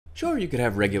Sure, you could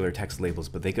have regular text labels,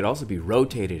 but they could also be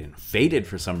rotated and faded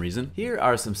for some reason. Here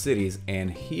are some cities,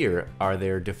 and here are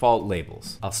their default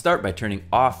labels. I'll start by turning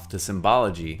off the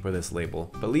symbology for this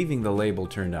label, but leaving the label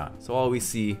turned on. So all we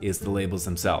see is the labels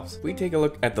themselves. We take a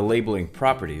look at the labeling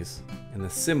properties, and the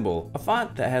symbol, a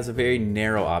font that has a very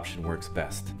narrow option works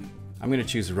best. I'm going to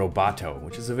choose Roboto,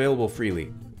 which is available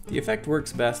freely. The effect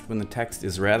works best when the text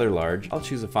is rather large. I'll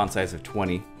choose a font size of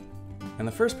 20. And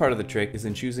the first part of the trick is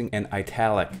in choosing an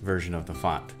italic version of the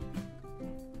font.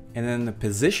 And then the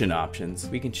position options,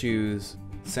 we can choose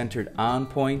centered on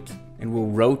point, and we'll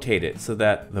rotate it so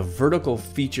that the vertical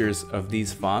features of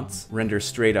these fonts render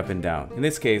straight up and down. In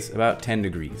this case, about 10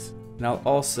 degrees. And I'll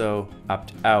also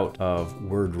opt out of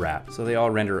word wrap, so they all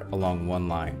render along one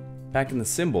line. Back in the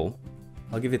symbol,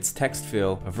 I'll give its text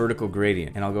fill a vertical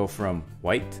gradient, and I'll go from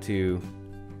white to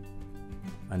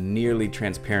a nearly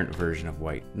transparent version of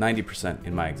white, 90%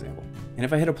 in my example. And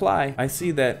if I hit apply, I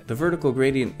see that the vertical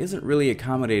gradient isn't really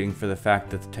accommodating for the fact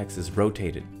that the text is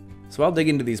rotated. So I'll dig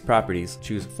into these properties,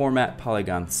 choose Format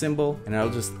Polygon Symbol, and I'll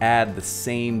just add the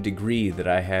same degree that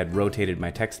I had rotated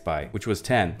my text by, which was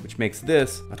 10, which makes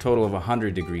this a total of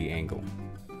 100-degree angle.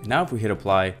 Now if we hit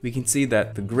apply, we can see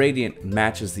that the gradient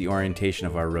matches the orientation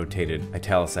of our rotated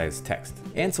italicized text.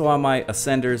 And so while my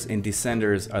ascenders and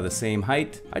descenders are the same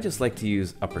height, I just like to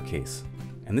use uppercase.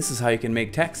 And this is how you can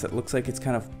make text that looks like it's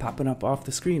kind of popping up off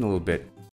the screen a little bit.